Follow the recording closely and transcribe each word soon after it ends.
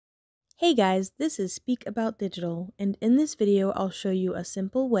Hey guys, this is Speak About Digital, and in this video I'll show you a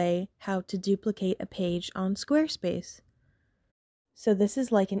simple way how to duplicate a page on Squarespace. So this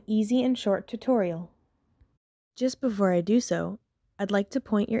is like an easy and short tutorial. Just before I do so, I'd like to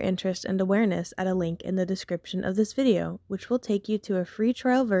point your interest and awareness at a link in the description of this video, which will take you to a free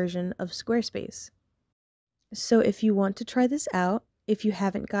trial version of Squarespace. So if you want to try this out, if you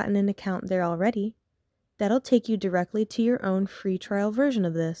haven't gotten an account there already, that'll take you directly to your own free trial version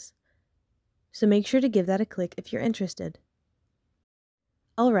of this. So make sure to give that a click if you're interested.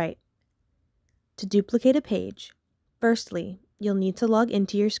 Alright, to duplicate a page, firstly, you'll need to log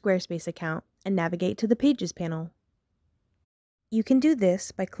into your Squarespace account and navigate to the Pages panel. You can do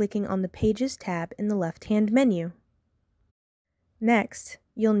this by clicking on the Pages tab in the left-hand menu. Next,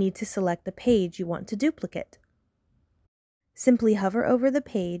 you'll need to select the page you want to duplicate. Simply hover over the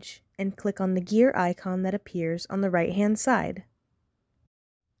page and click on the gear icon that appears on the right-hand side.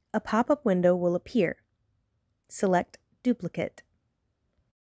 A pop-up window will appear. Select Duplicate.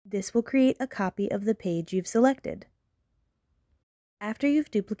 This will create a copy of the page you've selected. After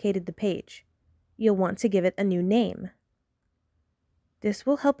you've duplicated the page, you'll want to give it a new name. This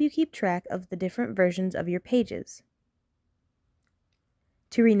will help you keep track of the different versions of your pages.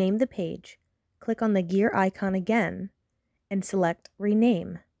 To rename the page, click on the gear icon again and select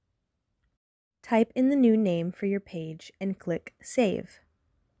Rename. Type in the new name for your page and click Save.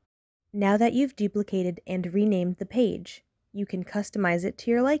 Now that you've duplicated and renamed the page, you can customize it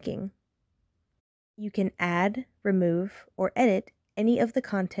to your liking. You can add, remove, or edit any of the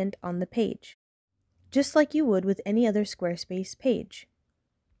content on the page, just like you would with any other Squarespace page.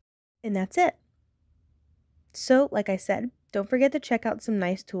 And that's it. So, like I said, don't forget to check out some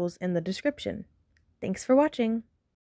nice tools in the description. Thanks for watching!